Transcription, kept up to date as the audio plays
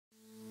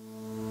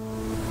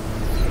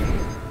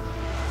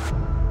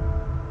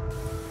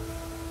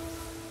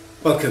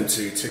Welcome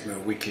to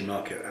Tickmill Weekly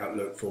Market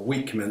Outlook for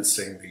week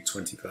commencing the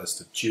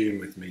 21st of June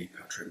with me,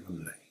 Patrick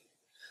Munley.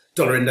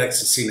 Dollar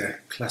index has seen a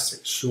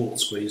classic short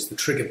squeeze, the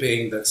trigger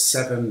being that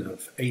 7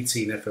 of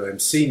 18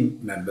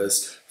 FOMC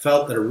members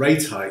felt that a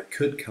rate hike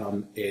could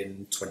come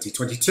in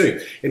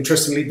 2022.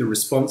 Interestingly, the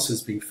response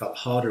has been felt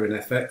harder in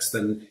FX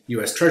than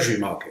US Treasury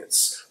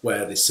markets,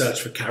 where the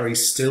search for carry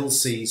still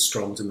sees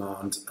strong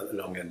demand at the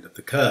long end of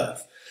the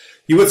curve.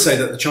 You would say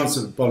that the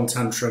chances of a bond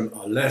tantrum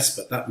are less,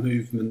 but that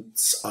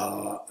movements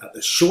are at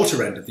the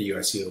shorter end of the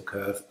US yield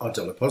curve are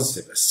dollar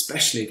positive,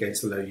 especially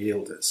against the low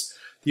yielders.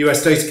 The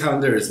US data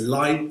calendar is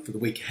light for the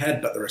week ahead,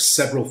 but there are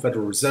several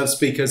Federal Reserve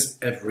speakers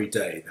every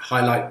day. The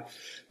highlight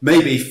may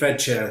be Fed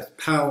Chair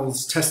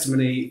Powell's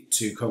testimony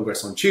to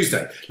Congress on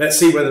Tuesday. Let's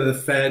see whether the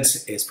Fed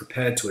is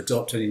prepared to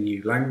adopt any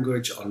new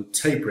language on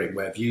tapering,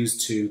 where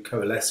views to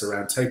coalesce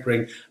around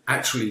tapering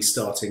actually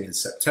starting in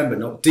September,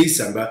 not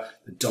December.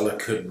 The dollar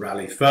could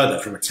rally further.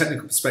 From a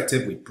technical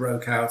perspective, we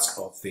broke out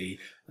of the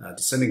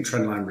descending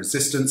trendline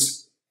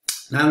resistance.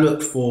 Now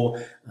look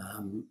for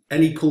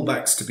any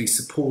pullbacks to be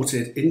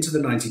supported into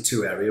the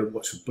 92 area.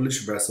 Watch for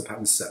bullish reversal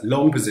patterns, set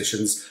long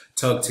positions,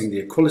 targeting the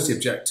equality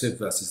objective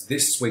versus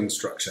this swing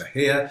structure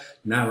here,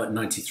 now at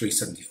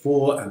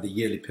 93.74, and the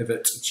yearly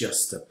pivot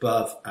just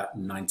above at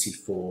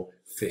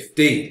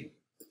 94.15.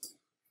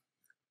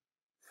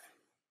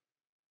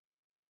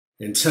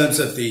 In terms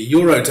of the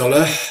euro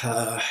dollar,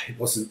 it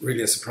wasn't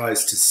really a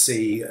surprise to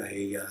see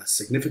a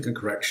significant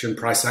correction.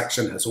 Price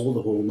action has all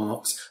the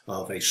hallmarks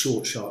of a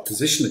short, sharp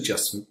position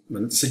adjustment,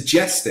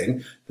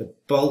 suggesting the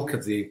bulk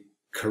of the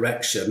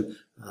correction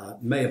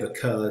may have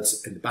occurred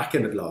in the back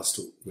end of last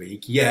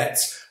week. Yet,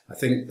 I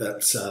think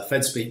that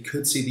Fed speak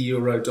could see the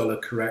euro dollar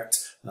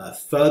correct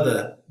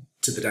further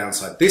to the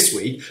downside this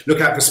week.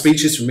 Look out for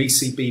speeches from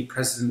ECB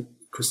President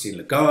Christine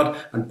Lagarde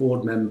and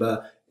board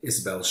member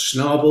Isabel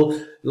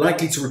Schnabel,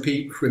 likely to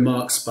repeat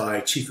remarks by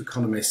Chief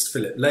Economist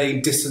Philip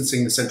Lane,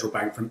 distancing the central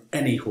bank from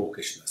any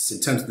hawkishness. In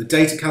terms of the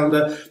data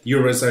calendar, the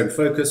Eurozone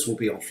focus will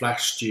be on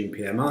flash June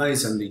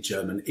PMIs and the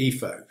German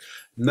IFO.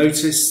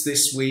 Notice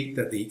this week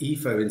that the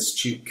IFO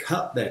Institute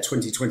cut their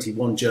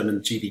 2021 German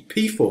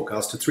GDP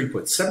forecast to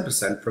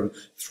 3.7% from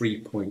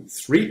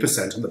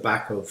 3.3% on the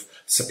back of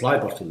supply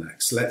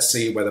bottlenecks. Let's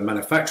see whether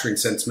manufacturing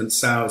sentiment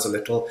sours a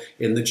little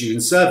in the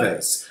June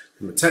surveys.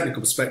 From a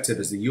technical perspective,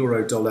 as the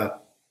euro dollar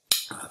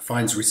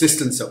finds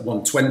resistance at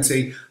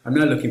 120. I'm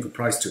now looking for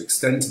price to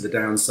extend to the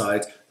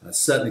downside,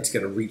 certainly to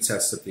get a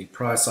retest of the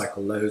prior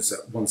cycle lows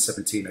at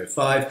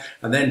 117.05,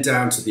 and then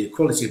down to the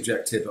equality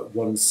objective at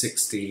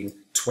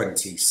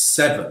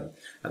 116.27.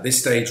 At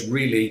this stage,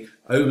 really,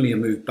 only a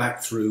move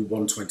back through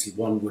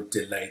 121 would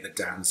delay the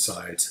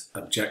downside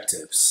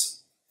objectives.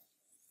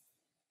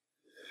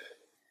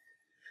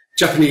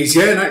 Japanese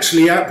yen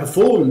actually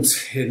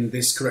outperformed in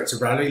this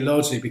corrective rally,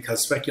 largely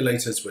because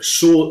speculators were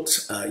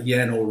short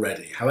yen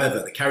already.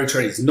 However, the carry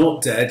trade is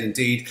not dead.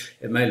 Indeed,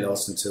 it may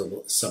last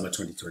until summer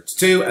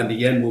 2022, and the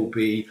yen will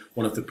be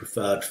one of the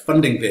preferred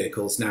funding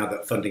vehicles now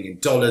that funding in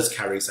dollars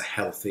carries a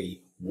healthy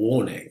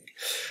warning.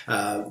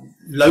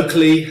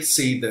 Locally,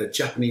 see the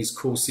Japanese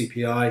core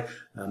CPI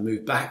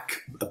move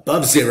back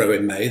above zero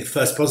in May, the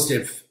first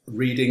positive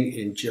reading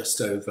in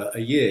just over a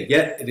year.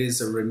 Yet it is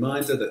a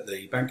reminder that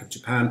the Bank of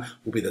Japan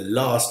will be the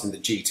last in the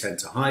G10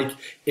 to hike,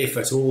 if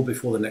at all,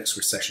 before the next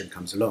recession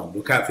comes along.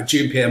 Look out for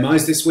June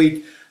PMIs this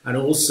week, and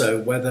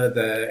also whether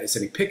there is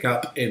any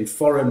pickup in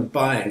foreign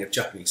buying of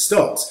Japanese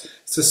stocks.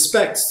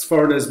 Suspects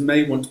foreigners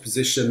may want to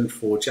position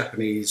for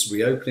Japanese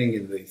reopening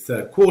in the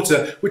third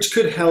quarter, which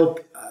could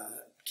help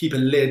keep a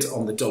lid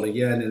on the dollar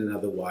yen in an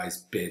otherwise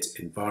bid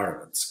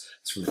environment.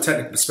 So from a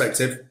technical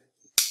perspective,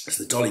 as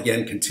the dollar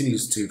yen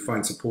continues to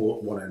find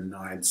support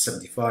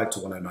 109.75 to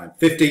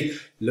 109.50,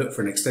 look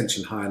for an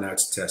extension higher now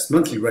to test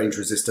monthly range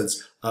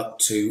resistance up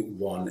to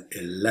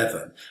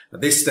 111.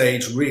 At this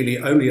stage, really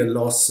only a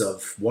loss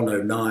of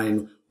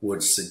 109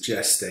 would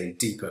suggest a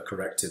deeper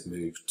corrective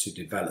move to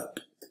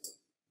develop.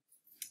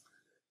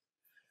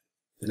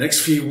 The next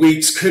few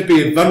weeks could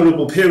be a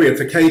vulnerable period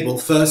for cable.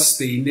 First,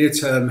 the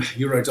near-term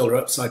euro-dollar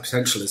upside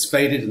potential has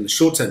faded and the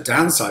short-term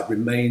downside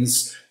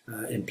remains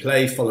in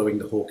play following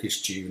the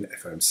hawkish June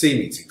FOMC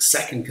meeting.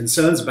 Second,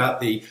 concerns about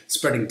the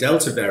spreading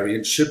Delta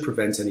variant should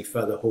prevent any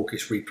further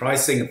hawkish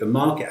repricing of the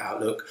market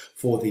outlook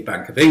for the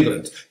Bank of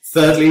England.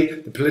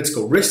 Thirdly, the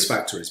political risk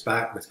factor is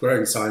back, with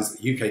growing signs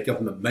that the UK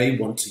government may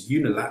want to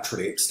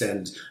unilaterally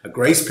extend a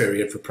grace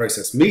period for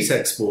processed meat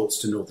exports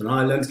to Northern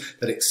Ireland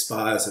that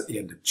expires at the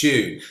end of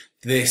June.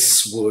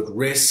 This would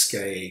risk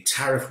a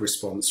tariff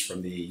response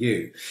from the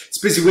EU. It's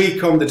a busy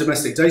week on the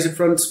domestic data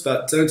front,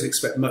 but don't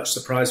expect much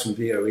surprise from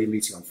BOE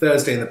meeting on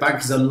Thursday, and the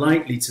bank is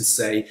unlikely to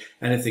say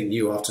anything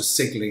new after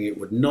signalling it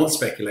would not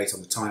speculate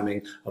on the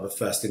timing of a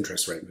first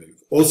interest rate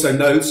move. Also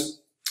note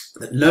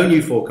that no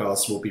new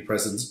forecasts will be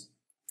present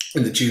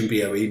in the June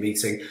BOE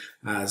meeting.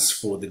 As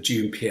for the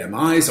June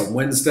PMIs on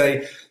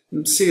Wednesday,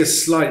 See a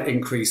slight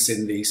increase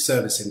in the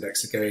service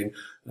index again,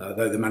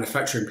 though the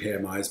manufacturing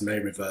PMIs may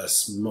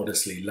reverse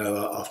modestly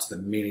lower after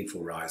the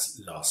meaningful rise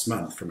last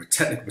month. From a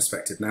technical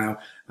perspective now,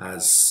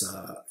 as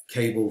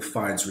cable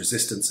finds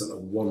resistance at the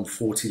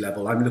 140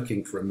 level, I'm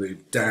looking for a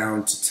move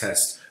down to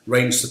test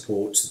range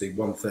support to the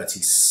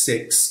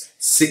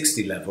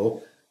 136.60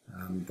 level.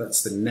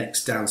 That's the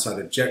next downside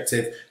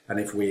objective, and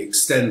if we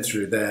extend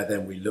through there,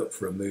 then we look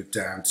for a move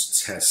down to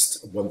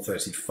test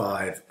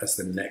 135 as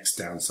the next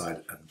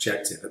downside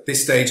objective. At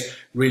this stage,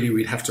 really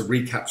we'd have to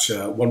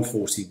recapture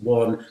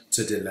 141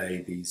 to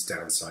delay these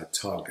downside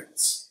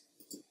targets.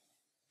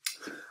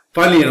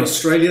 Finally, in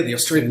Australia, the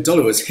Australian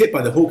dollar was hit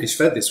by the hawkish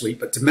Fed this week,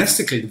 but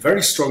domestically, the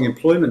very strong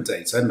employment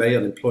data, May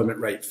unemployment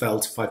rate fell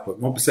to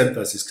 5.1%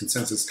 versus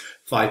consensus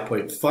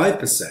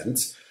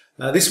 5.5%.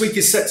 This week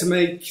is set to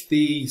make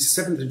the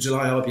 7th of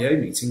July RBA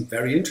meeting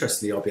very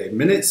interesting. The RBA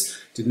minutes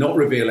did not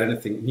reveal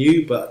anything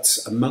new, but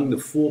among the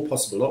 4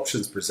 possible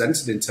options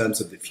presented in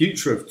terms of the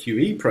future of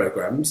QE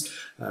programs,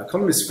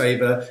 economists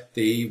favour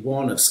the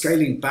one of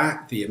scaling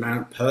back the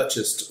amount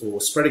purchased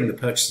or spreading the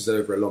purchases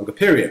over a longer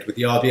period. With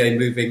the RBA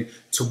moving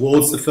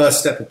towards the first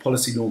step of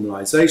policy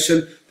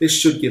normalisation, this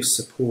should give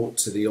support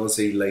to the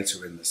Aussie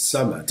later in the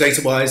summer.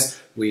 Data-wise,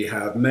 we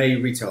have May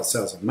retail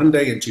sales on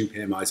Monday and June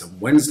PMIs on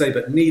Wednesday,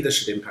 but neither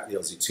should impact the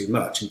Aussie too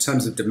much. In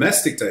terms of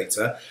domestic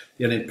data,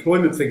 the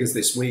unemployment figures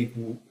this week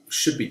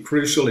should be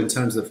crucial. In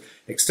terms of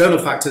external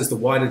factors, the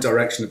wider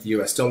direction of the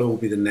US dollar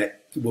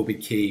will be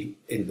key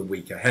in the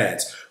week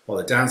ahead. While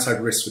the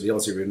downside risks for the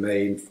Aussie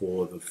remain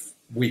for the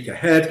week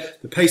ahead,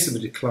 the pace of the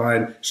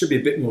decline should be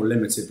a bit more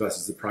limited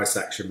versus the price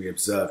action we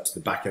observed to the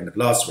back end of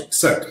last week.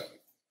 So,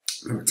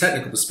 from a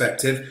technical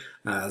perspective,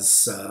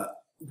 as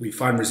we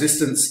find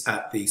resistance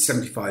at the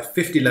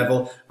 75.50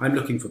 level, I'm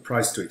looking for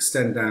price to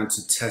extend down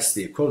to test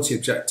the equality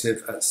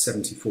objective at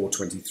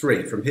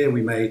 74.23. From here,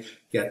 we may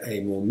get a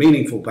more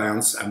meaningful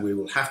bounce, and we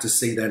will have to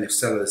see then if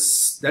sellers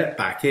step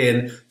back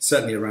in,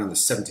 certainly around the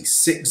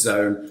 76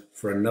 zone,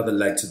 for another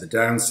leg to the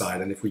downside.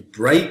 And if we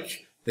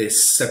break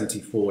this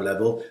 74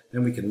 level,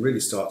 then we can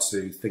really start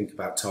to think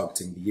about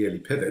targeting the yearly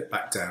pivot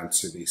back down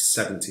to the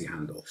 70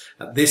 handle.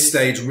 At this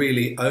stage,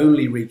 really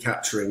only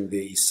recapturing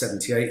the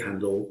 78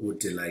 handle would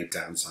delay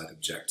downside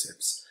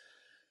objectives.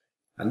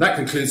 And that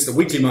concludes the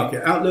weekly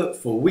market outlook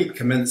for week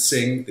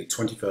commencing the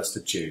 21st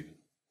of June.